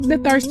The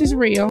thirst is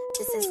real.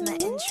 This is my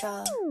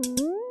intro.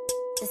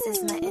 This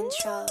is my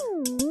intro.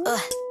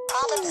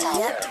 Problem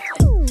solver.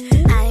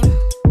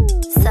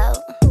 I'm so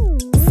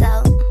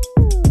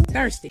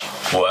Thirsty.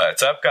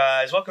 What's up,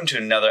 guys? Welcome to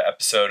another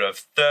episode of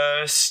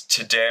Thirst.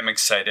 Today I'm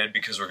excited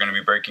because we're going to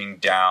be breaking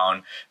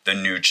down the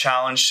new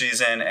challenge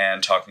season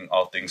and talking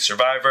all things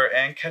Survivor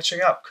and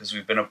catching up because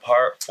we've been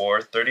apart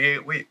for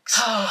 38 weeks.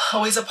 Oh,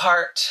 always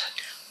apart.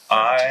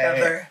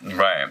 Together.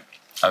 Right.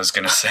 I was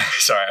going to say,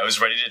 sorry, I was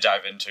ready to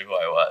dive into who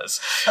I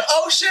was.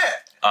 Oh, shit.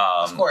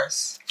 Of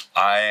course.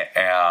 I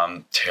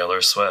am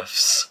Taylor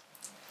Swift's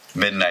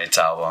Midnight's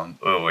album,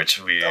 which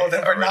we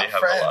already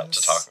have a lot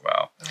to talk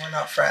about. We're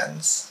not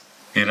friends.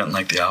 You didn't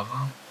like the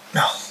album?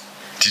 No.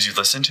 Did you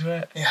listen to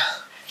it? Yeah.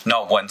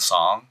 Not one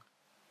song?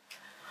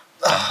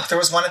 There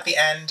was one at the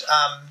end.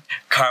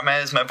 Karma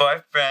is my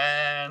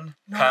boyfriend.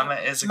 No, Karma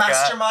is a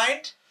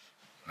Mastermind?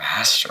 guy.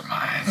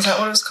 Mastermind. Is that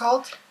what it was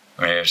called?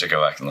 Maybe I have to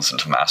go back and listen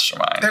to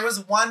Mastermind. There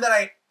was one that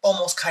I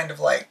almost kind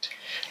of liked.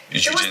 You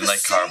didn't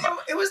like Karma?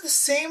 It was the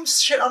same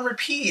shit on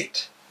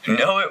repeat.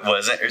 No, it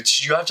wasn't.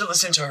 You have to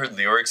listen to her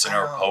lyrics and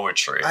her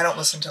poetry. I don't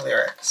listen to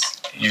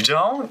lyrics. You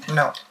don't?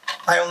 No.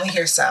 I only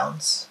hear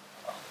sounds.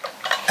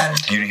 And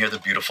You didn't hear the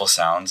beautiful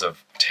sounds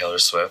of Taylor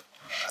Swift?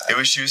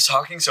 She was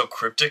talking so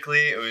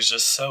cryptically. It was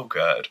just so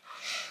good.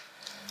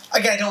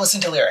 again, I don't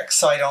listen to lyrics,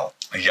 so I don't.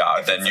 Yeah,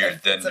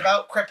 If it's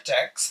about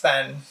cryptics,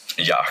 then.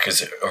 Yeah,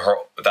 because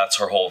that's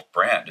her whole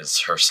brand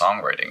is her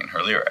songwriting and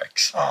her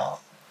lyrics. Oh,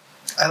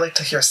 I like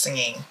to hear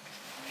singing.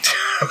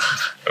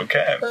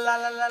 Okay. La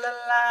la la la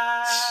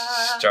la.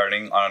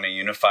 Starting on a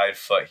unified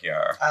foot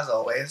here. As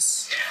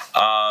always.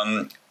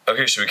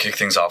 Okay, should we kick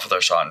things off with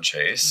our shot and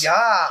chase?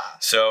 Yeah.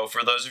 So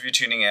for those of you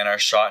tuning in, our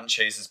shot and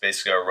chase is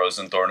basically our rose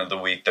and thorn of the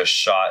week. The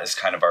shot is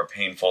kind of our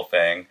painful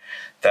thing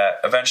that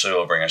eventually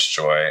will bring us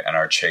joy, and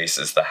our chase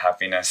is the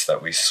happiness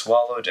that we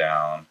swallow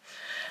down.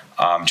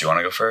 Do you want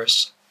to go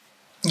first?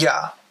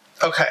 Yeah.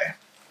 Okay.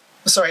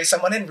 Sorry,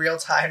 someone in real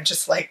time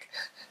just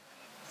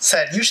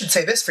said, you should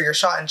say this for your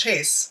shot and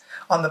chase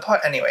on the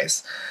pod.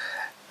 Anyways,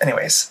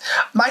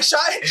 my shot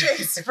and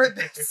chase for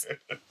this.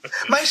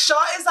 My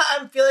shot is that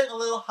I'm feeling a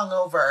little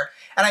hungover,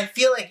 and I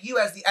feel like you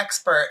as the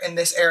expert in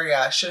this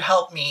area should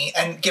help me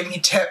and give me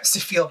tips to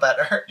feel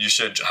better. You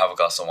should have a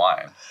glass of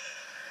wine.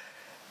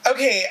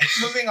 Okay,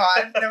 moving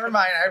on. Never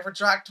mind. I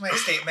retract my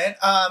statement.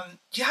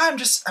 Yeah,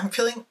 I'm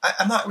feeling,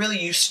 I'm not really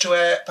used to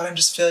it, but I'm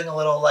just feeling a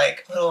little.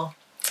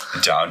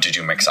 Down. Did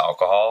you mix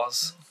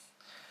alcohols?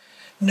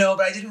 No,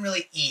 but I didn't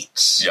really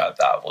eat. Yeah,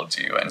 that will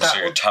do. And so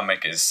your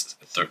stomach is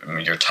through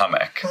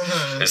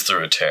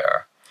a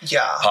tear.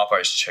 Yeah.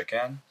 Popeye's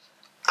chicken?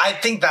 I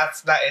think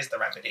that is the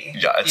remedy.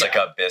 Yeah, it's like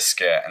a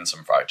biscuit and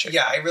some fried chicken.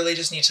 Yeah, I really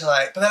just need to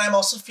but then I'm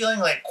also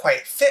feeling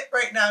quite fit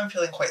right now. I'm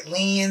feeling quite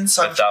lean.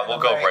 So but that will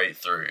go right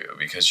through you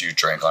because you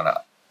drank on an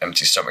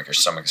empty stomach. Your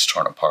stomach is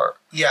torn apart.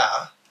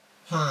 Yeah.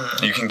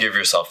 You can give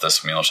yourself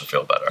this meal to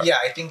feel better. Yeah,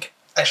 I think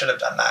I should have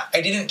done that.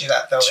 I didn't do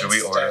that though. Should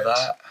we order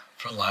that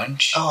for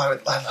lunch? Oh, I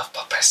love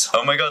Popeyes.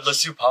 Oh my god,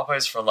 let's do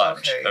Popeyes for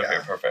lunch. Okay,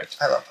 perfect.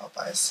 I love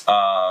Popeyes.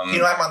 You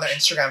know I'm on their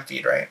Instagram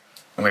feed, right?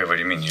 Wait, what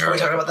do you mean? Have we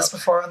talked about this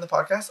before on the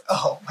podcast?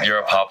 Oh my god. You're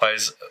a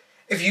Popeyes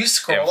If you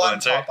scroll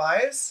influencer? on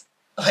Popeyes,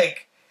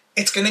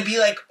 it's gonna be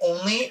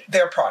only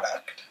their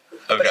product.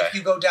 Okay. But if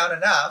you go down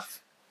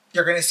enough,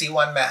 you're gonna see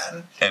one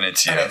man. And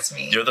it's you. And it's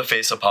me. You're the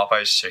face of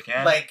Popeyes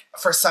chicken?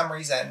 For some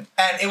reason.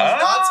 And it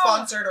was not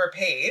sponsored or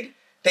paid.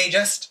 They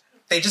just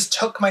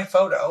took my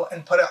photo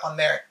and put it on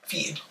their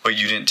feed. But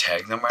you didn't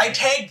tag them, right? I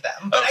tagged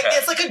them, but Okay.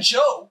 it's like a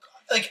joke.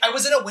 I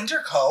was in a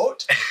winter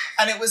coat,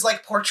 and it was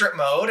portrait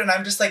mode, and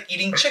I'm just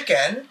eating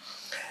chicken,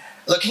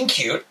 looking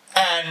cute,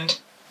 and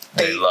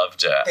they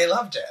loved it. They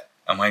loved it.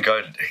 Oh my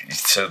god!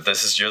 So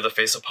you're the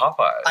face of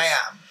Popeyes. I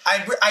am.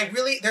 I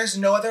really. There's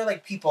no other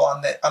people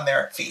on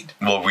their feed.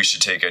 Well, we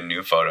should take a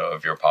new photo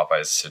of your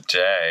Popeyes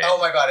today. Oh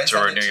my god! And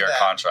to renew your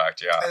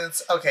contract. Yeah. And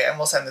it's okay, and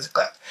we'll send this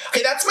clip.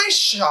 Okay, that's my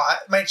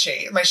shot. My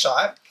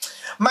shot.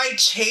 My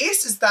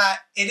chase is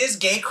that it is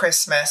gay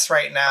Christmas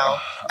right now,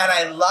 and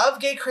I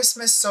love gay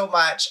Christmas so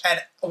much.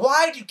 And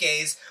why do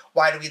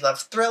we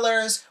love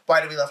thrillers?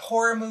 Why do we love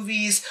horror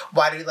movies?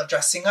 Why do we love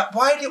dressing up?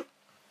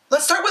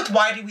 Let's start with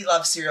why do we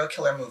love serial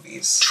killer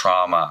movies?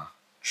 Trauma.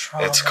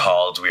 It's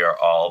called We Are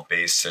All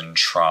Based in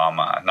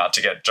Trauma. Not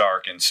to get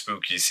dark in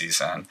spooky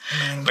season.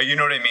 But you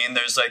know what I mean?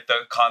 There's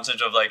the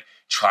concept of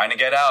trying to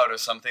get out of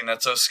something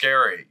that's so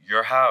scary.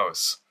 Your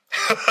house.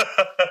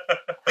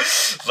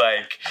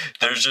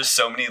 There's just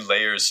so many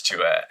layers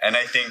to it. And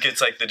I think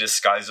it's the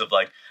disguise of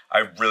I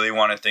really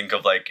want to think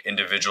of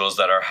individuals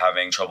that are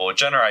having trouble with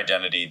gender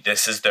identity.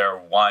 This is their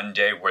one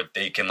day where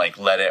they can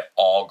let it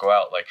all go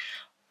out.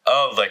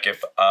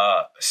 If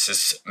a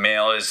cis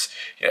male is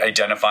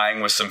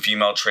identifying with some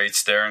female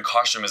traits, they're in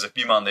costume as a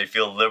female and they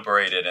feel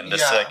liberated. And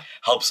this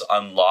helps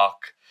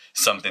unlock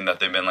something that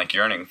they've been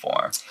yearning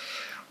for.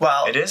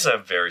 Well, it is a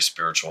very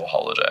spiritual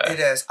holiday. It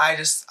is. I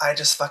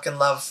just fucking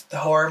love the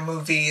horror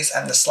movies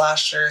and the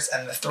slashers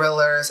and the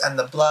thrillers and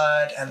the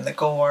blood and the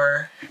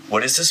gore.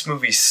 What is this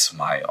movie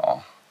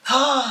Smile?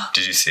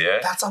 Did you see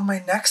it? That's on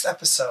my next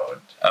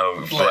episode.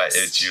 Oh, what?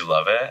 list. Did you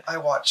love it? I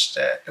watched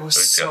it. It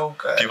was so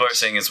good. People are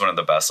saying it's one of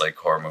the best like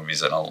horror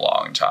movies in a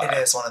long time. It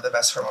is one of the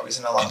best horror movies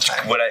in a long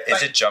time.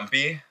 Is it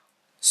jumpy?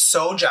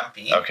 So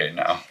jumpy. Okay,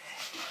 no.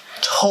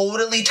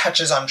 Totally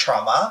touches on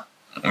trauma.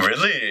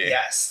 Really?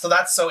 Yes. So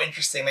that's so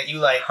interesting that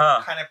you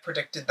kind of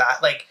predicted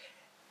that. Like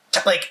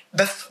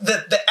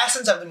the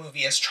essence of the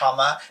movie is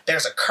trauma.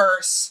 There's a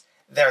curse.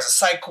 There's a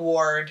psych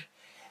ward.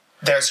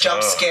 There's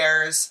jump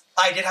scares.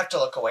 I did have to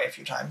look away a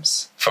few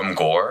times. From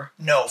gore?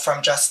 No,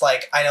 from just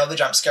I know the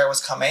jump scare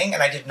was coming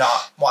and I did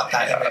not want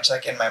that image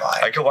in my mind.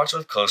 I could watch it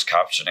with closed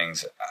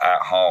captionings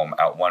at home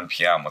at 1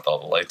 p.m. with all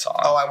the lights on.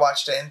 Oh, I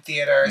watched it in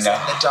theaters, in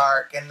the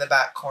dark, in the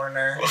back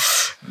corner.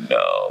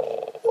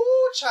 No.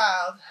 Ooh,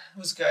 child. It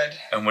was good.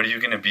 And what are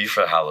you going to be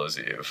for Hallows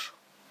Eve?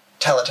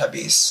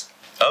 Teletubbies.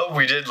 Oh,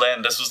 we did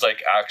land. This was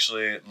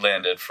actually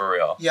landed for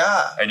real.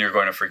 Yeah. And you're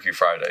going to Freaky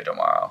Friday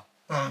tomorrow.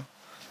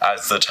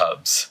 As the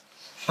Tubs.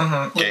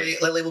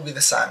 Mm-hmm. Lily will be the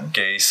sun.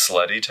 Gay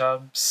slutty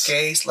Tubs.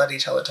 Gay slutty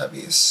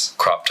Teletubbies.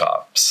 Crop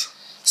tops.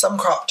 Some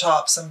crop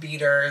tops, some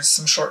beaters,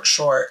 some short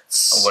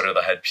shorts. What are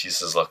the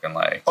headpieces looking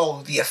like?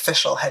 Oh, the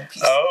official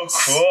headpieces. Oh,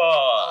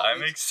 cool.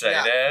 I'm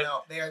excited. Yeah,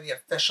 no, they are the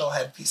official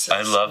headpieces.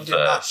 I love this. We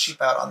did not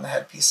cheap out on the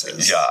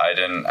headpieces. Yeah,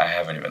 I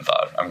haven't even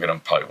thought. I'm going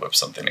to probably whip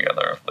something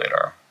together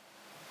later.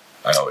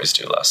 I always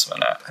do last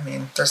minute. I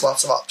mean, there's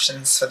lots of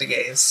options for the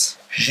gays.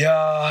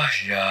 Yeah.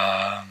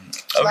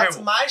 So that's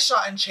my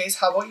shot and chase.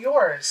 How about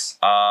yours?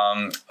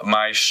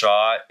 My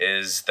shot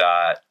is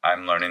that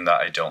I'm learning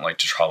that I don't like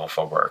to travel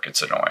for work.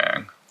 It's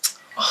annoying.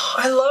 Oh,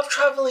 I love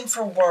traveling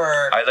for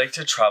work. I like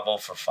to travel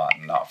for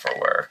fun, not for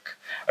work.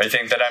 I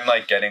think that I'm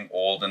getting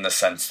old in the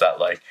sense that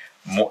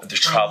the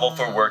travel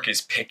for work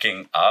is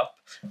picking up,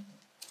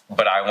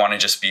 but I want to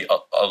just be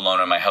alone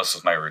in my house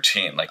with my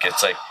routine.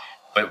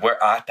 But we're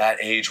at that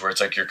age where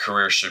it's your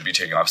career should be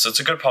taking off. So it's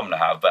a good problem to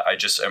have, but I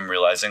just am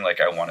realizing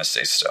I want to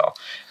stay still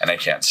and I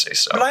can't stay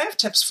still. But I have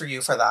tips for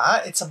you for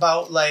that. It's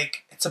about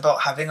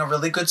having a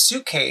really good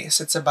suitcase.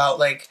 It's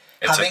about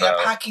having a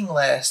packing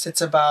list.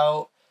 It's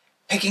about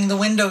picking the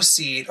window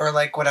seat or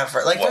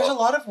whatever. There's a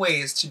lot of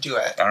ways to do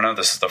it. I don't know.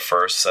 This is the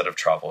first set of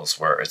travels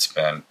where it's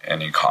been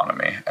an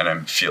economy and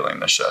I'm feeling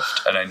the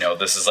shift. And I know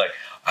this is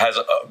has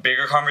a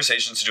bigger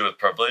conversation to do with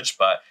privilege,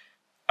 but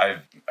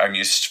I'm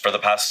used for the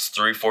past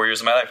 3-4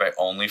 years of my life. I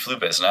only flew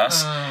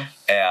business,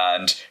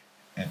 and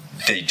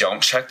they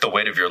don't check the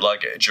weight of your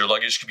luggage. Your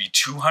luggage could be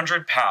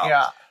 200 pounds.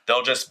 Yeah.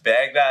 They'll just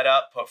bag that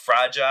up, put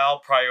fragile,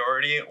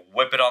 priority,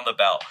 whip it on the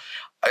belt.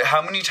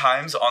 How many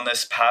times on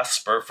this past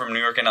spurt from New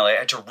York and LA, I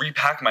had to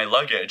repack my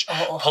luggage,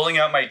 pulling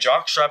out my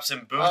jock straps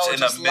and boots in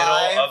the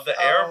middle of the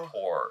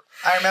airport.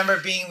 I remember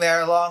being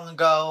there long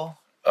ago.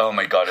 Oh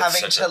my God,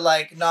 having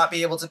to not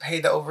be able to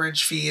pay the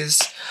overage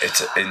fees.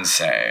 It's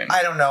insane.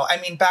 I don't know. I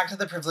mean, back to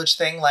the privilege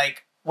thing,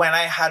 when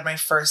I had my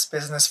first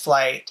business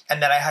flight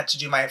and then I had to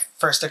do my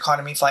first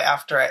economy flight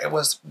after it, it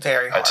was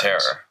very hard. A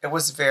terror. It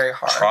was very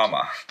hard.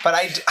 Trauma. But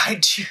I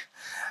do,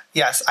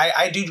 yes,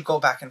 I do go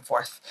back and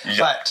forth. Yeah.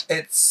 But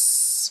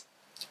it's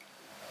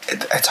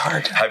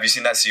hard. Have you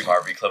seen that Steve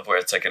Harvey clip where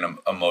it's a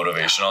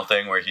motivational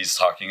thing where he's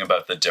talking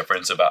about the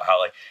difference about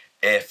how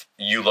if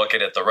you look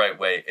at it the right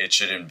way, it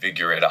should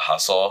invigorate a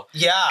hustle.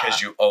 Yeah.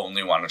 Because you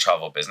only want to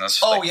travel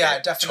business. Oh, yeah,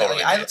 definitely.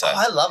 Totally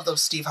I love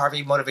those Steve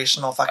Harvey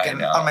motivational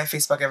on my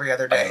Facebook every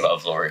other day. I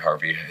love Lori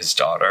Harvey, his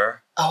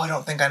daughter. Oh, I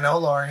don't think I know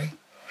Lori.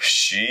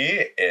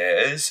 She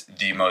is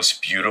the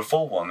most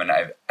beautiful woman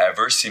I've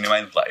ever seen in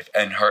my life.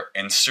 And her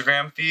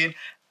Instagram feed,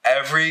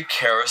 every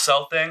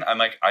carousel thing,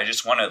 I'm I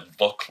just want to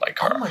look like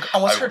her. Oh my God.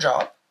 And what's her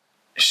job?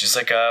 She's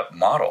a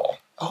model.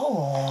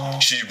 Oh.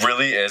 She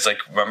really is.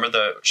 Remember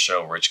the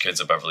show Rich Kids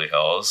of Beverly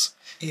Hills?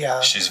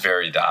 Yeah. She's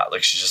very that.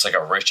 She's just a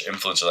rich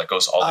influencer that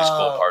goes to all these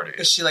cool parties.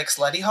 Is she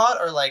slutty hot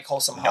or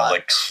wholesome hot? No,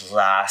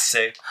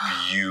 classic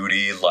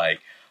beauty,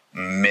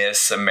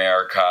 Miss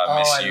America,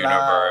 Miss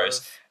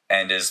Universe.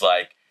 And is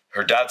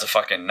her dad's a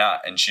fucking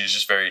nut and she's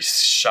just very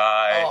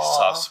shy,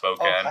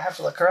 soft-spoken. Oh, I have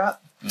to look her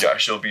up. Yeah,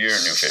 she'll be your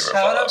new favorite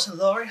Shout out to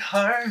Lori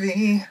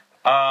Harvey.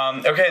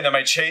 Okay, then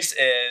my chase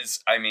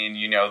is,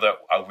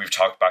 that we've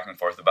talked back and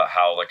forth about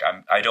how,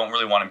 I don't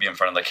really want to be in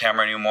front of the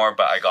camera anymore,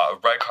 but I got a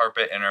red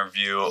carpet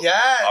interview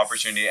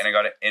opportunity, and I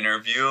got to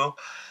interview,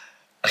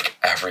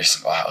 every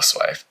single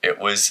housewife. It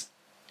was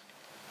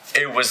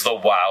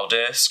the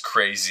wildest,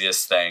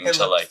 craziest thing it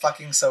looked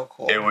fucking so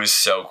cool. It was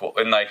so cool.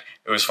 And,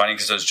 it was funny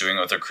because I was doing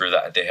it with a crew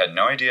that they had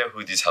no idea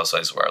who these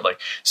housewives were.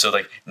 So,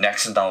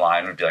 next in the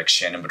line would be,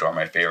 Shannon Bedore,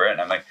 my favorite,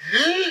 and I'm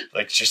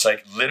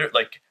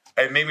literally,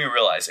 it made me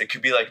realize it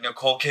could be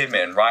Nicole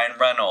Kidman, Ryan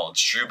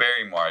Reynolds, Drew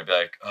Barrymore. I'd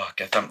be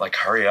get them,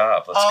 hurry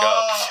up, let's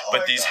go.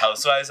 But these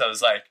housewives, I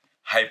was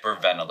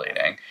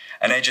hyperventilating.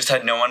 And I just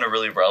had no one to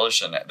really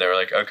relish in it. They were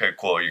okay,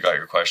 cool, you got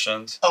your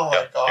questions? Oh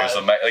my God. Here's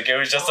it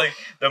was just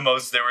the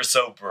most, they were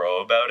so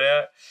bro about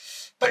it.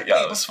 But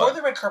yeah, before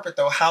the red carpet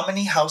though, how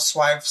many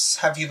housewives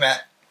have you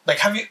met?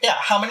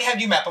 How many have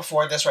you met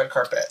before this red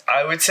carpet?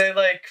 I would say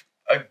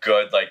a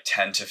good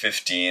 10 to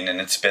 15,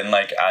 and it's been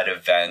at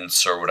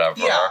events or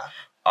whatever. Yeah.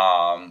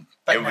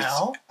 But it was,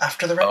 now,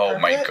 after the red oh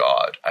carpet? my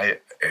God.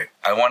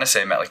 I want to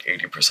say I met like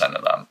 80%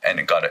 of them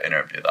and got to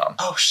interview them.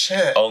 Oh,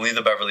 shit. Only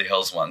the Beverly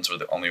Hills ones were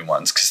the only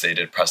ones because they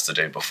did press the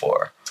day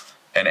before.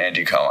 And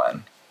Andy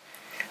Cohen.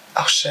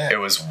 Oh, shit. It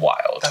was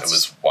wild. It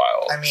was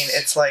wild. I mean,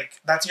 it's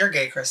like, that's your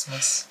gay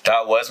Christmas.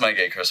 That was my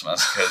gay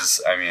Christmas because,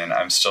 I mean,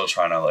 I'm still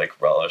trying to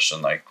like relish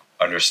and like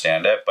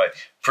understand it. But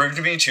proved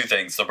to me two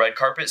things. The red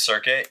carpet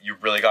circuit, you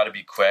really got to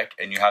be quick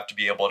and you have to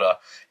be able to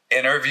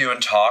interview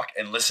and talk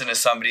and listen to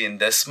somebody in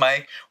this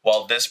mic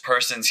while this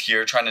person's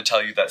here trying to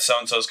tell you that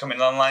so-and-so's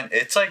coming online.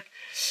 It's like,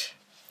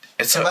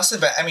 It must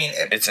have been, I mean...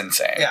 it's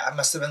insane. Yeah, it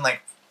must have been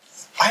like...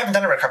 I haven't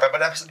done a red carpet,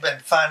 but it must have been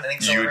fun and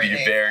exhilarating. You would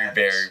be very,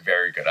 very,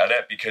 very good at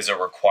it because it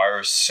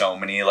requires so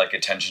many, like,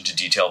 attention to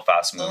detail,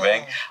 fast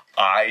moving.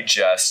 I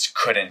just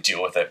couldn't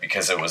deal with it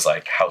because it was,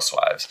 like,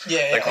 Housewives.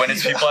 Yeah. Like, when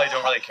it's people I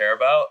don't really care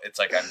about, it's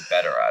like I'm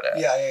better at it.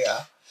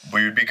 Yeah.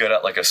 We would be good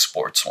at, like, a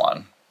sports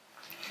one.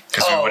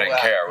 Because we wouldn't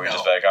care. We'd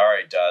just be like, all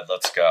right, Dad,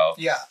 let's go.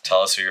 Yeah.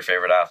 Tell us who your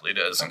favorite athlete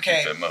is and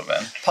keep it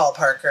moving. Paul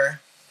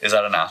Parker. Is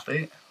that an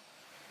athlete?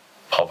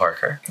 Paul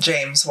Parker?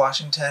 James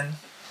Washington.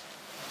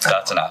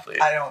 That's an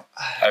athlete.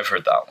 I've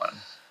heard that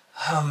one.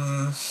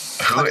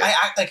 Who?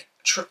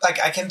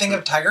 I can think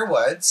of Tiger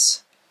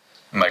Woods.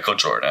 Michael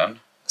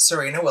Jordan.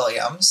 Serena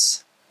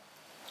Williams.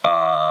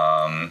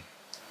 Wayne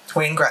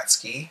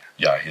Gretzky.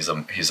 Yeah, he's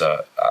a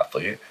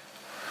athlete.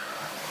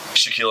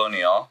 Shaquille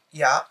O'Neal.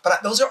 Yeah,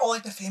 but those are all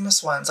like the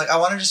famous ones. Like I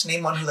want to just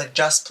name one who like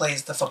just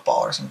plays the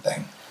football or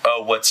something.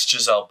 Oh, what's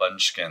Giselle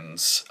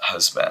Bunchkin's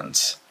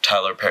husband?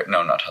 Tyler Perry?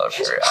 No, not Tyler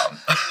Perry.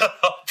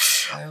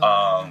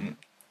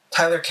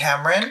 Tyler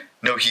Cameron.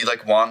 No, he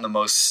like won the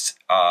most.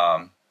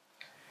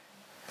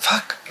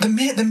 Fuck the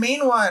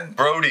main one.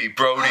 Brody.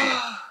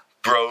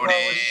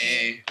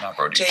 Not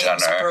Brody James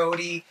Jenner.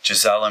 Brody.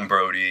 Giselle and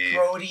Brody.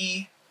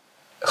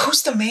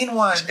 Who's the main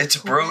one? It's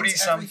Brody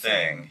something.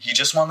 Everything? He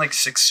just won like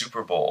 6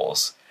 Super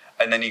Bowls.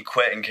 And then he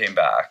quit and came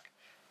back.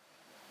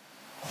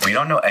 We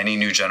don't know any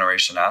new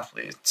generation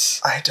athletes.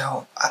 I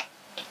don't.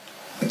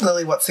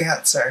 Lily, what's the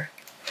answer?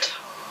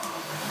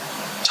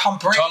 Tom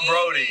Brady. I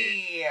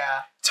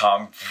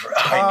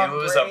knew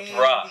it was a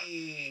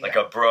bruh. Like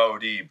a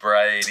Brody.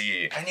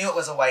 I knew it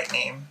was a white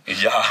name.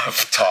 Yeah,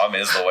 Tom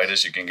is the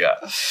whitest you can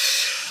get.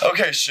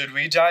 Okay, should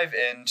we dive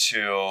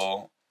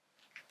into...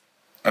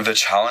 the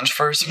challenge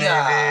first,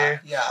 maybe?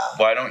 Yeah.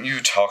 Why don't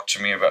you talk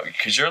to me about...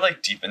 because you're,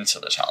 like, deep into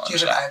the challenge. Do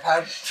you have an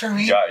iPad for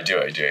me? Yeah, I do.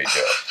 Or do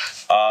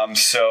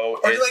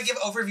I give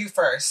overview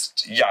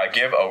first? Yeah,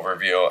 give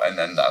overview, and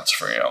then that's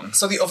for you.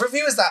 So the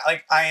overview is that,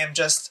 like, I am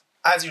just,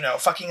 as you know,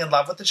 fucking in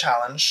love with the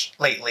challenge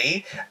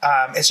lately.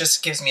 It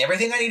just gives me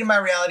everything I need in my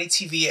reality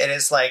TV. It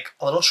is, like,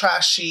 a little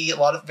trashy, a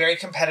lot of very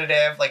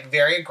competitive, like,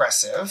 very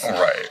aggressive.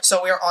 Right.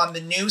 So we are on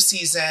the new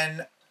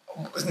season...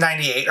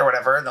 98 or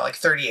whatever, no, like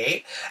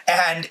 38,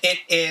 and it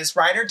is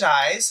Ride or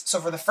Dies. So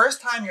for the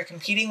first time, you're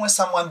competing with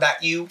someone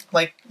that you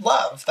like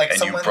love, like and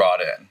someone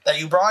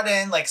you brought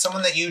in, like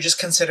someone that you just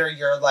consider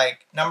your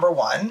like number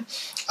one.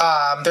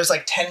 There's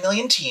like 10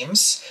 million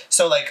teams,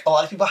 so like a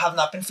lot of people have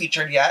not been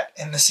featured yet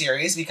in the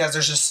series because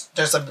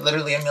there's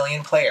literally 1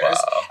 million players.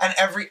 Wow. And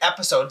every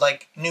episode,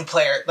 like new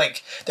player,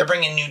 like they're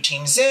bringing new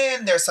teams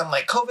in. There's some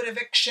like COVID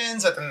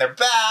evictions, but then they're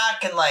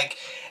back, and like.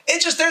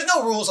 It's just, there's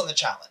no rules on the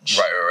challenge.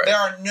 Right. There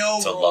are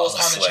no rules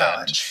on the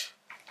challenge.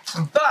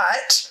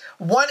 But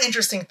one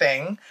interesting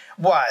thing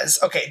was,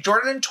 okay,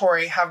 Jordan and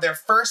Tori have their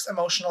first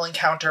emotional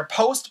encounter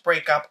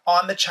post-breakup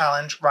on the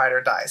challenge Ride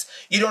or Dies.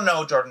 You don't know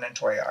who Jordan and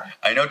Tori are.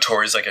 I know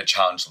Tori's like a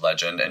challenge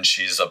legend, and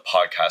she's a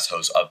podcast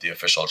host of the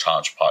official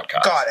challenge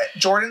podcast. Got it.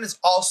 Jordan is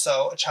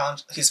also a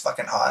challenge. He's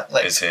fucking hot.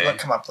 Like, is he? He'll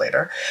come up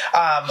later.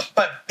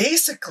 But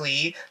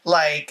basically,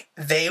 like,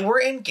 they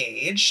were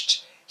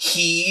engaged.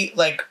 He,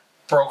 like...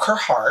 broke her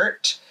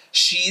heart.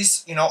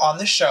 She's, on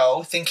the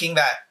show thinking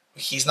that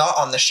he's not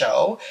on the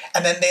show.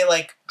 And then they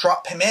like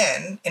drop him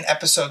in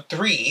episode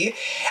 3.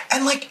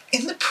 And like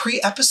in the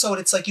pre-episode,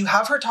 it's like you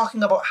have her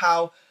talking about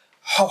how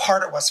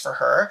hard it was for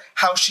her,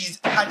 how she's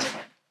had to...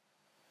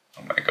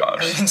 Oh my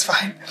gosh. Everything's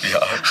fine.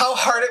 Yeah. How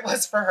hard it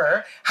was for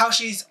her, how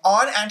she's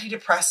on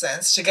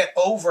antidepressants to get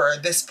over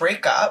this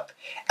breakup.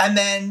 And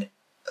then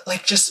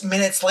like just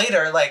minutes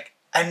later, like,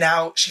 and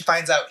now she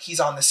finds out he's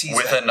on the season.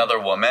 With another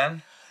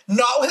woman?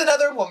 Not with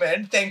another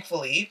woman,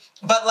 thankfully.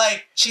 But,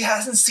 like, she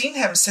hasn't seen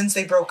him since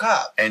they broke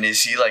up. And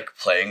is he, like,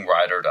 playing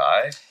Ride or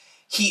Die?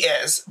 He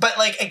is. But,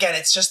 like, again,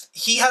 it's just...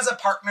 he has a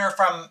partner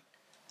from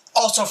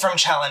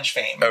Challenge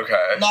fame.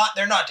 Okay.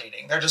 They're not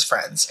dating. They're just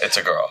friends. It's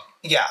a girl.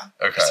 Yeah.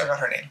 Okay. I forgot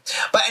her name.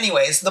 But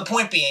anyways, the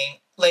point being,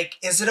 like,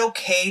 is it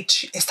okay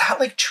to... is that,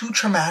 like, too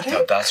traumatic?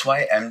 No, that's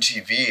why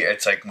MTV,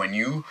 it's like when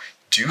you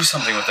do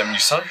something with them, you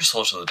sell your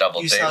soul to the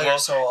devil. Sell your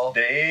soul.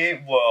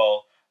 They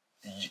will...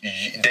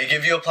 they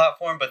give you a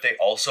platform, but they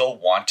also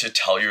want to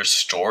tell your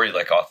story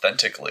like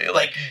authentically.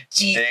 Like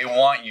deep. They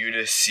want you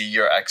to see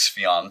your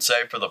ex-fiance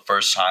for the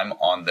first time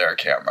on their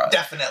camera.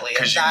 Definitely.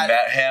 Because you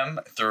met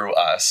him through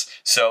us.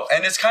 So,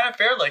 and it's kind of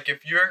fair. Like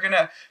if you're going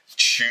to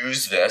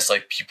choose this,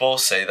 like people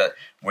say that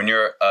when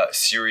you're a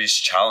series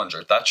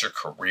challenger, that's your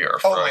career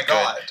for a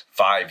good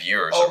 5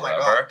 years or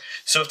whatever. God.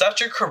 So if that's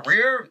your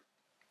career,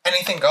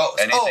 anything goes.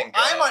 Anything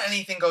goes. I'm on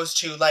anything goes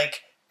too.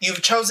 Like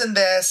you've chosen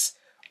this.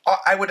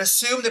 I would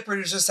assume the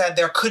producer said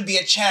there could be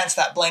a chance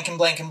that blank and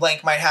blank and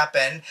blank might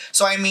happen.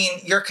 So, I mean,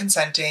 you're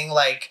consenting,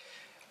 like,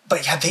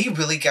 but yeah, they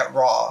really get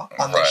raw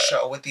on this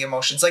show with the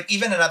emotions. Like,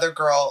 even another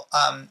girl,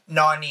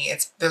 Nani,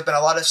 there's been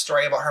a lot of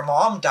story about her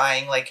mom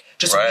dying, like,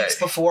 just weeks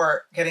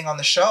before getting on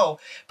the show.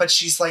 But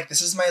she's like,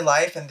 this is my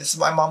life, and this is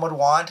what my mom would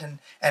want,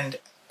 and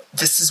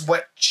this is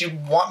what she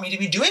want me to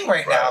be doing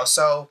right now.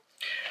 So,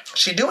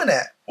 she doing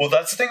it. Well,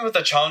 that's the thing with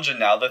the challenge, and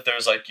now that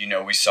there's, like, you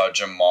know, we saw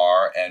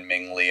Jamar and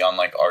Ming Lee on,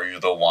 like, Are You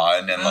the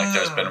One? And, like,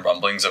 there's been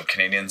rumblings of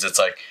Canadians. It's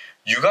like,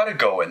 you gotta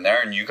go in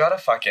there and you gotta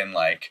fucking,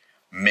 like,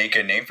 make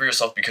a name for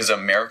yourself because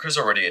America's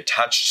already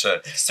attached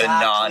to the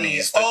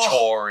Nanis, the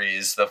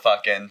Tories, the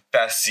fucking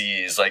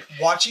Fessies. Like,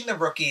 watching the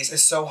rookies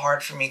is so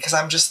hard for me because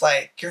I'm just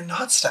like, you're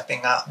not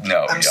stepping up.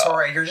 No, I'm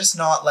sorry. You're just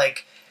not,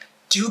 like,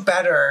 do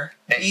better,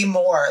 be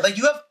more. Like,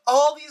 you have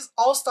all these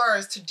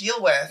all-stars to deal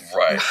with.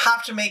 Right. You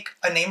have to make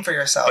a name for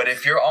yourself. But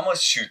if you're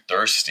almost too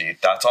thirsty,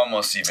 that's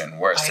almost even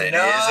worse. It is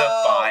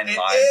a fine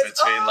line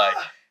between, like,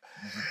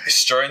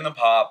 stirring the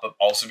pot, but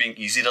also being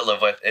easy to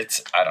live with.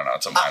 It's, I don't know,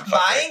 it's a mindfuck.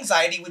 My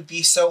anxiety would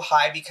be so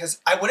high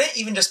because I wouldn't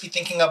even just be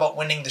thinking about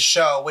winning the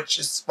show, which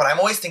is what I'm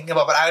always thinking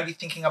about, but I would be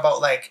thinking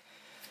about, like,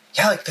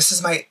 yeah, like, this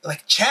is my,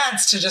 like,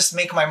 chance to just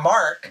make my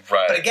mark.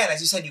 Right. But again,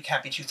 as you said, you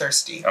can't be too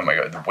thirsty. Oh my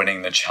God,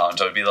 winning the challenge,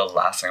 that would be the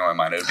last thing on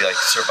my mind. It would be like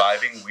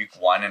surviving week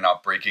 1 and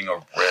not breaking a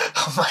rib.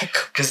 Oh my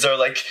God. Because they're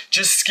like,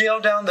 just scale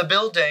down the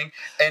building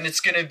and it's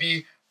going to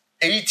be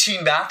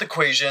 18 math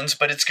equations,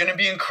 but it's going to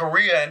be in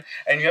Korean,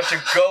 and you have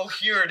to go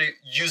here to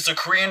use the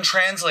Korean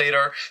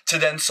translator to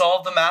then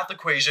solve the math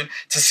equation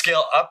to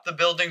scale up the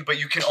building, but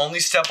you can only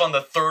step on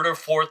the 3rd or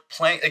 4th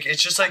plank. Like,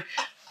 it's just like,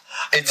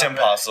 it's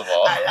impossible.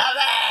 I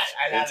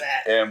love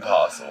it.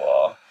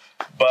 Impossible.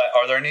 But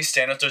are there any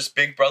stand-ups? There's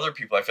Big Brother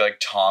people. I feel like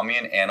Tommy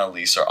and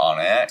Annalise are on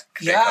it.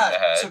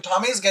 Yeah, so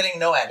Tommy's getting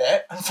no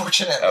edit,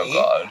 unfortunately. Oh,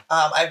 God.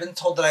 I've been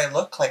told that I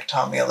look like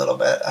Tommy a little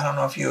bit. I don't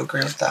know if you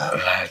agree with that.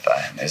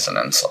 That is an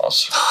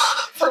insult.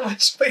 For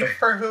which? Wait,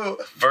 for who?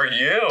 For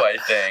you, I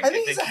think. I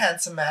think he's a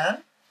handsome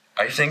man.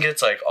 I think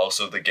it's like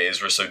also the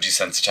gays were so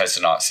desensitized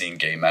to not seeing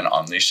gay men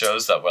on these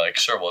shows that we're like,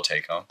 sure, we'll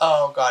take them.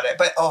 Oh, got it.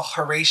 But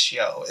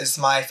Horatio is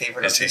my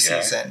favorite of the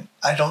season.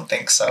 I don't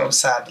think so,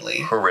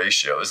 sadly.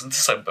 Horatio. Isn't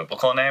this a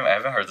biblical name? I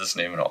haven't heard this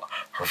name in a while.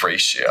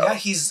 Horatio. Yeah,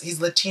 he's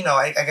Latino.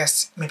 I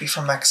guess maybe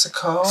from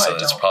Mexico. So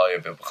that's probably a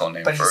biblical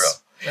name for real.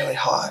 Really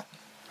hot.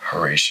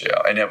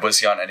 Horatio. And was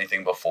he on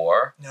anything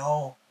before?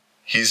 No.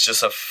 He's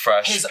just a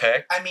fresh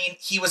pick? I mean,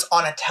 he was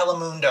on a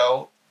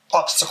Telemundo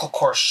obstacle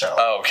course show.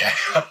 Oh, okay.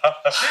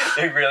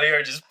 They really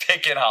are just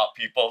picking hot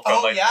people from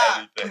everything.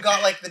 We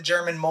got like the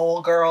German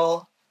mole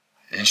girl.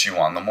 Didn't she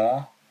won the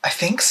mole? I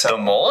think so. The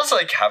mole is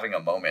like having a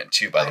moment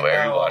too, by the way.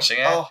 Are you watching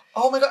it?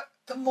 Oh my God.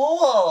 The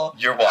mole.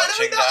 You're watching that? How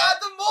did we not add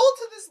the mole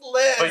to this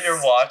list? But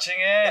you're watching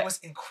it? It was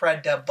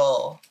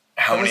incredible.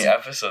 How many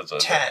episodes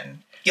was it?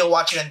 10. You'll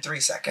watch it in 3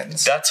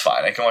 seconds. That's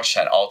fine. I can watch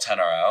 10. All 10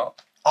 are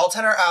out. All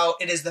 10 are out.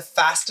 It is the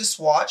fastest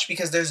watch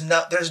because there's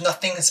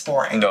nothing that's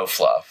boring. No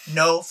fluff.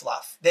 No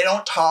fluff. They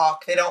don't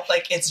talk. They don't,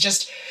 like, it's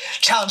just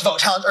challenge vote,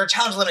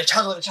 challenge limit,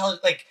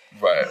 like,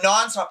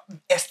 nonstop,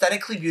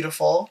 aesthetically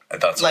beautiful.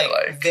 That's what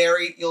I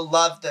like. You'll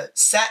love the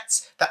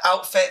sets, the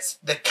outfits,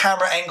 the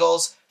camera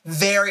angles.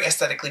 Very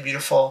aesthetically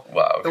beautiful.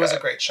 Wow. Okay. It was a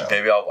great show.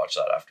 Maybe I'll watch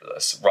that after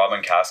this.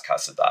 Robin Cass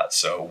casted that,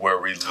 so where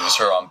we lose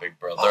her on Big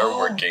Brother,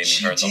 we're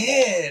gaining her in the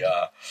mole.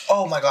 Yeah.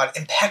 Oh my God,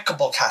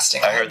 impeccable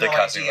casting. I heard the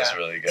casting was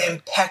really good.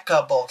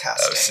 Impeccable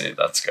casting. Oh, see,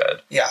 that's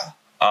good. Yeah.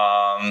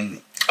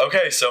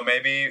 Okay, so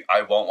maybe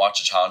I won't watch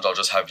a challenge. I'll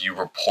just have you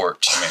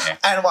report to me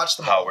and watch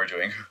them how we're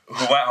doing.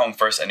 Who went home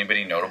first?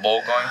 Anybody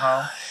notable going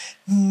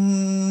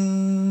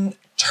home?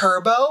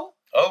 Turbo.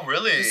 Oh,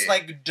 really? This,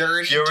 like,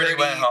 dirty,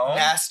 went home?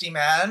 Nasty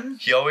man.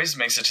 He always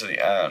makes it to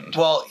the end.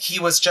 Well, he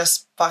was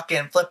just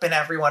fucking flipping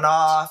everyone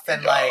off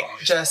and,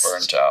 just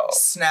burnt out.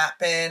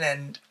 Snapping,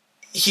 and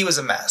he was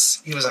a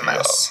mess. He was a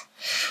mess.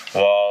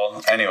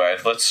 Well, anyway,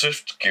 let's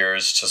shift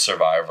gears to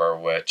Survivor,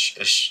 which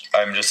is,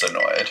 I'm just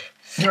annoyed.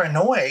 You're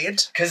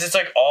annoyed? Because it's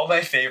like all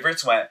my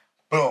favorites went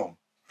boom,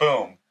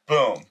 boom,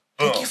 boom, boom.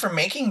 Thank you for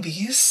making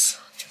these.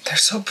 They're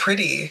so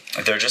pretty.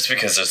 They're just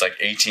because there's like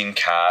 18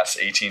 casts,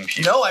 18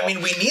 people. No, I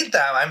mean, we need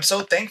them. I'm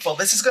so thankful.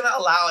 This is going to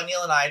allow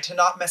Anil and I to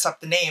not mess up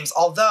the names.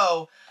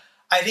 Although,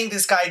 I think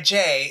this guy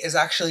Jay is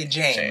actually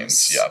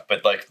James. Yeah.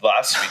 But like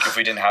last week, if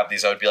we didn't have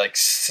these, I would be like,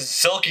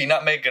 Silky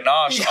Nutmeg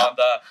Ganache on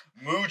the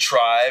Moo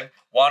Tribe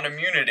want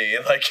immunity.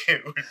 Like,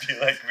 it would be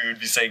like, we would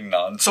be saying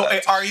nonsense.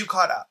 So, are you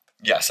caught up?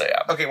 Yes, I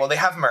am. Okay, well, they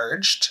have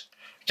merged.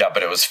 Yeah,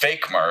 but it was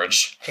fake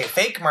merge. Okay,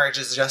 fake merge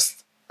is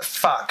just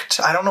fucked.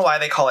 I don't know why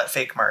they call it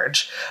fake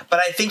merge. But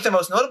I think the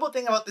most notable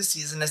thing about this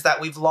season is that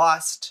we've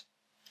lost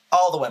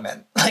all the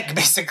women. Like,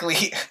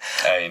 basically.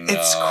 I know.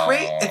 It's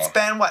great. It's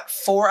been,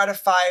 4 out of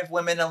 5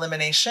 women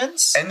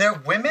eliminations? And they're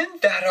women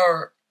that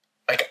are...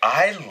 Like,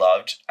 I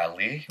loved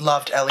Ellie.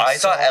 Loved Ellie I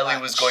thought so Ellie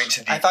much. was going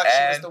to the I thought end,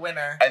 she was the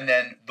winner. And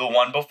then the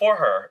one before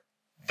her,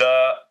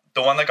 the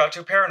one that got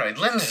too paranoid,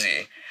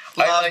 Lindsay.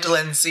 Loved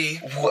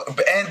Lindsay.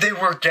 And they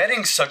were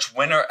getting such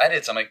winner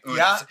edits. I'm like, ooh.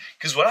 Yeah.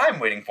 Because what I'm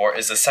waiting for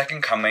is the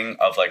second coming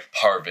of, like,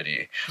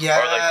 Parvati. Yes.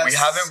 Or, like, we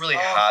haven't really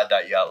had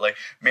that yet. Like,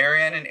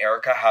 Marianne and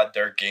Erica had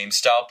their game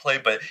style play,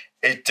 but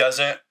it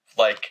doesn't,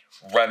 like...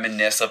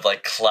 reminisce of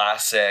like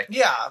classic,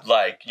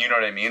 like, you know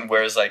what I mean,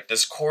 whereas like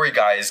this Corey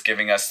guy is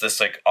giving us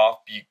this like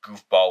offbeat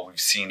goofball we've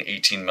seen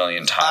 18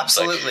 million times.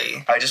 Absolutely.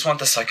 Like, I just want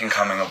the second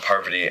coming of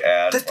Parvati.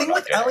 And the thing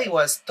with Ellie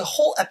was the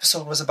whole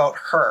episode was about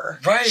her,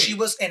 right? She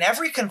was in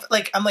every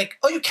like, I'm like,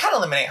 oh, you can't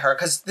eliminate her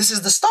because this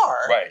is the star,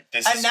 right?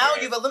 And now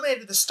you've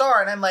eliminated the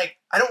star, and I'm like,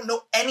 I don't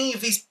know any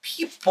of these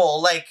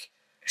people. Like,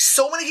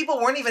 so many people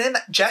weren't even in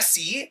that.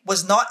 Jesse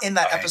was not in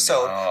that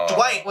episode.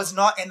 Dwight was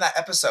not in that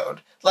episode.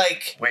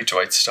 Like, wait,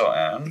 Dwight's still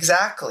in?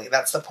 Exactly.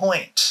 That's the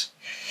point.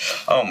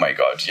 Oh my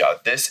god, yeah.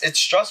 It's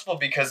stressful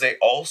because they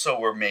also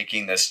were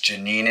making this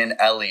Janine and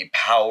Ellie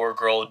Power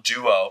Girl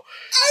duo.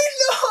 I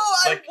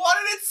know! Like, I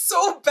wanted it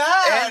so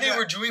bad! And they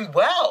were doing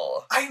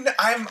well. And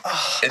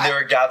they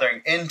were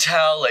gathering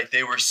intel, like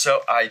they were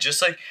so... I'm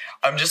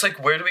just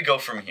like, where do we go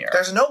from here?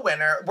 There's no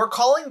winner. We're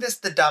calling this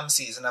the dumb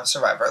season of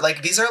Survivor.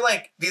 Like, these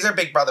are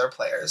Big Brother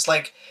players.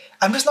 Like,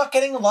 I'm just not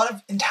getting a lot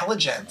of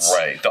intelligence.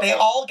 Right. They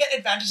all get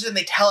advantages and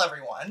they tell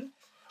everyone.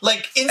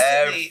 Like,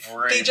 instantly.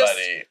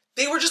 Everybody.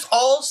 They were just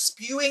all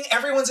spewing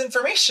everyone's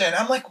information.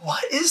 I'm like,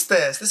 what is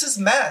this? This is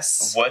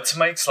mess. What's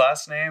Mike's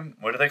last name?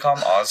 What do they call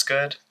him?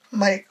 Osgood?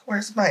 Mike.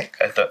 Where's Mike?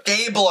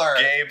 Gabler.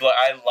 Gabler.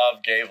 I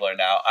love Gabler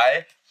now.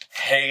 I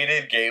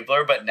hated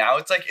Gabler, but now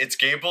it's like, it's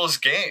Gabler's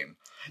game.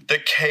 The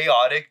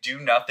chaotic, do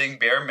nothing,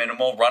 bare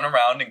minimal, run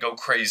around and go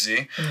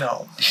crazy.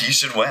 No. He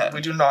should win.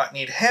 We do not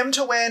need him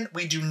to win.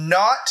 We do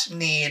not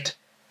need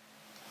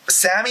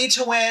Sammy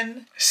to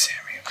win.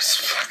 Sammy was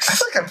fucking... I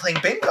feel like I'm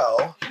playing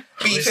bingo.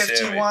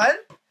 B51.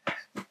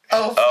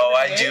 Oh,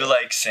 I do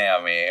like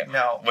Sammy.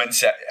 No. When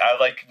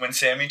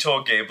Sammy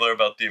told Gabler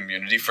about the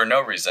immunity for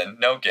no reason,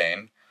 no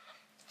gain.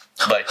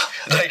 Like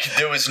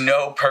there was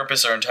no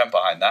purpose or intent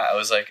behind that. I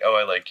was like, oh,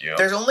 I like you.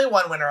 There's only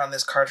one winner on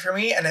this card for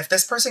me, and if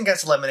this person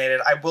gets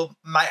eliminated, I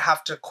might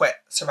have to quit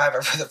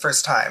Survivor for the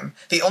first time.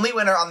 The only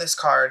winner on this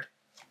card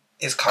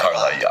is Carla.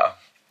 Carla, yeah.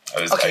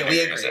 We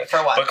agree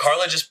for once. But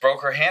Carla just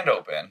broke her hand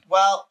open.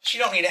 Well, she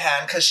don't need a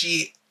hand because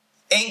she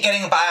ain't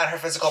getting by on her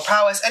physical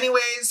prowess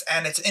anyways,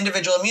 and it's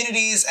individual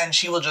immunities, and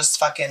she will just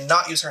fucking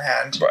not use her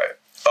hand. Right.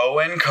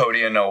 Owen,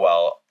 Cody, and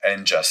Noelle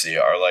and Jesse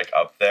are like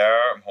up there.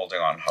 I'm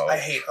holding on hope. I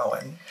hate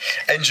Owen.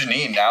 And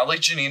Janine. Now,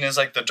 like, Janine is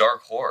like the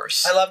dark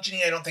horse. I love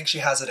Janine. I don't think she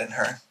has it in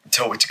her.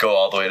 To go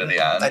all the way to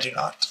the end. I do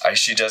not.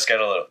 She does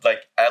get a little...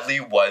 Like, Ellie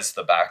was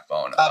the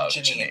backbone of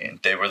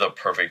Janine. They were the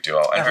perfect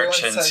duo. And her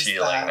chin's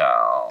healing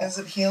now. Is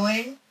it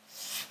healing?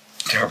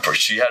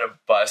 She had a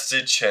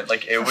busted chin.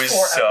 Like, it was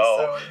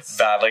so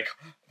bad. Like,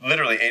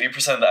 literally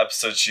 80% of the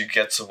episodes she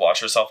gets to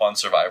watch herself on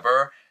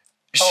Survivor.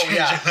 Oh,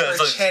 yeah. Her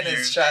chin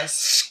is just...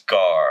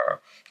 scar.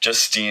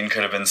 Justine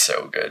could have been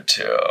so good,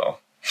 too.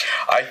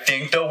 I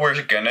think, though,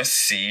 we're gonna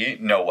see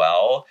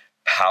Noelle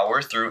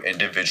power through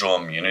individual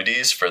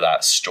immunities for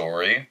that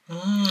story.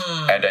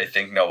 And I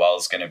think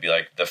Noelle's gonna be,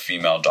 like, the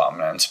female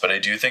dominance. But I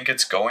do think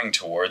it's going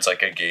towards,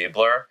 like, a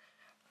Gabler.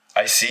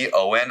 I see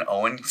Owen.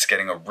 Owen's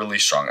getting a really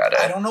strong edit.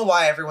 I don't know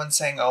why everyone's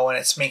saying Owen.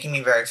 It's making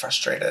me very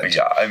frustrated.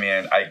 Yeah, I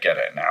mean, I get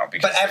it now.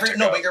 Because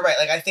but you're right.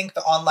 Like, I think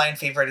the online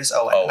favorite is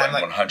Owen. Owen, and I'm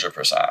like,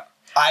 100%.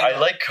 I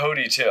like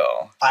Cody, too.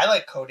 I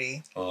like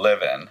Cody.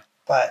 Livin'.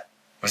 But...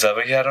 Was that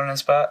what he had on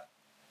his bet?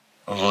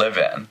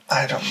 Livin'.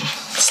 I don't...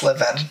 It's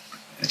Livin'.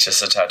 It's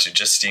just a tattoo.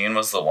 Justine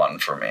was the one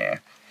for me.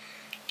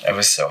 I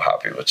was so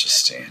happy with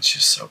Justine. She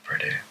was so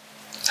pretty.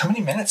 How many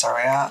minutes are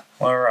we at?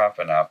 Well, we're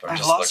wrapping up. I'm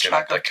just looking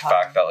at the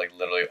fact that, like,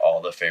 literally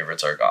all the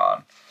favorites are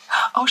gone.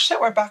 Oh, shit.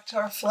 We're back to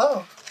our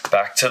flow.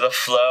 Back to the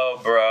flow,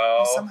 bro.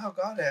 We somehow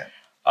got it.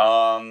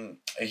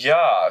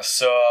 Yeah,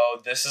 so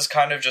this is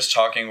kind of just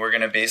talking. We're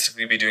going to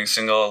basically be doing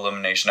single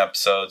elimination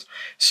episodes.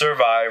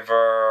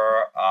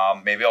 Survivor.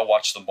 Maybe I'll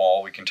watch them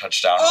all. We can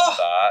touch down on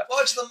that.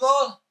 Watch them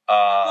all.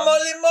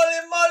 Molly.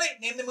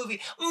 Name the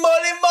movie.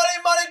 Molly,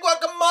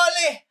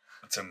 guacamole.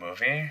 It's a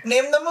movie?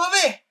 Name the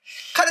movie.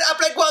 Cut it up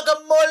like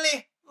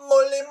guacamole.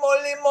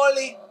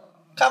 Molly.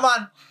 Come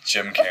on.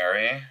 Jim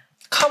Carrey.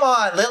 Come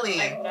on,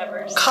 Lily. I've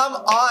never seen Come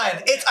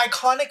on. It's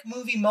iconic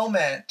movie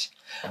moment.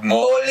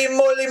 Molly.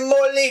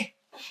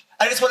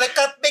 I just want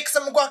to make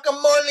some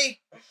guacamole.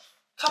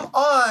 Come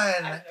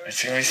on.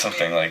 It's going to be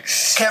something like...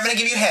 Okay, I'm going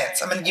to give you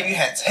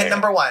hints. Hint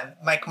number 1,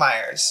 Mike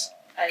Myers.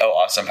 Oh,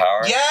 Austin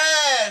Powers?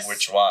 Yes!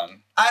 Which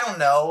one? I don't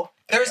know.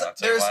 There's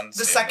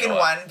the second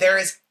one. There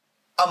is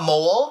a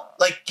mole.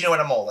 Like, you know what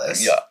a mole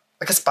is? Yeah.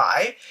 Like a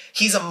spy.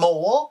 He's a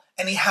mole,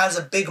 and he has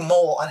a big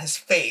mole on his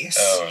face.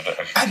 Oh, no.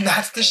 And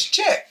that's this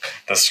chick.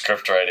 The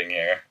script writing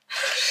here.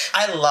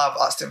 I love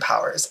Austin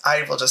Powers.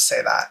 I will just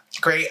say that.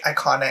 Great,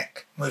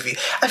 iconic movie.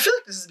 I feel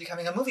like this is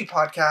becoming a movie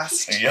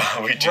podcast.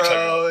 Yeah, we do.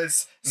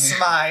 Rose,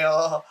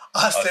 Smile,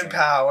 Austin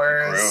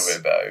Powers.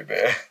 Groove it,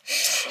 baby.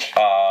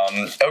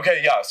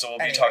 Okay, yeah, so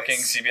we'll be talking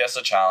CBS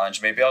The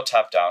Challenge. Maybe I'll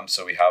tap down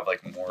so we have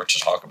like more to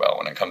talk about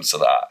when it comes to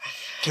that.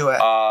 Do it.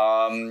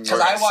 Because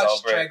I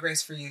watched Drag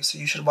Race for you, so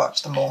you should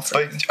watch The Mole for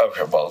me.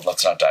 Okay, well,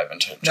 let's not dive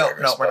into Drag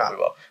Race. No, we're not. We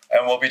will.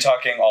 And we'll be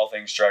talking all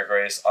things Drag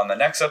Race on the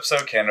next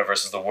episode, Canada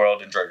versus the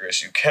World in Drag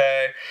Race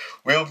UK.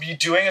 We'll be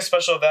doing a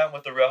special event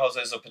with the Real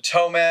Housewives of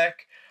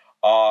Potomac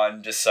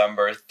on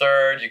December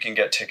 3rd. You can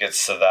get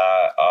tickets to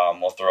that.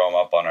 We'll throw them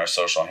up on our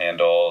social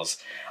handles.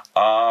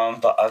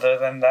 But other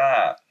than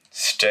that,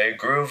 stay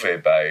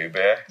groovy,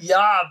 baby.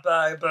 Yeah,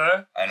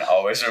 baby. And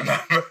always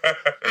remember...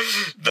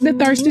 the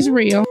thirst is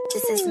real.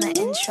 This is my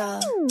intro.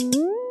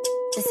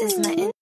 This is my intro.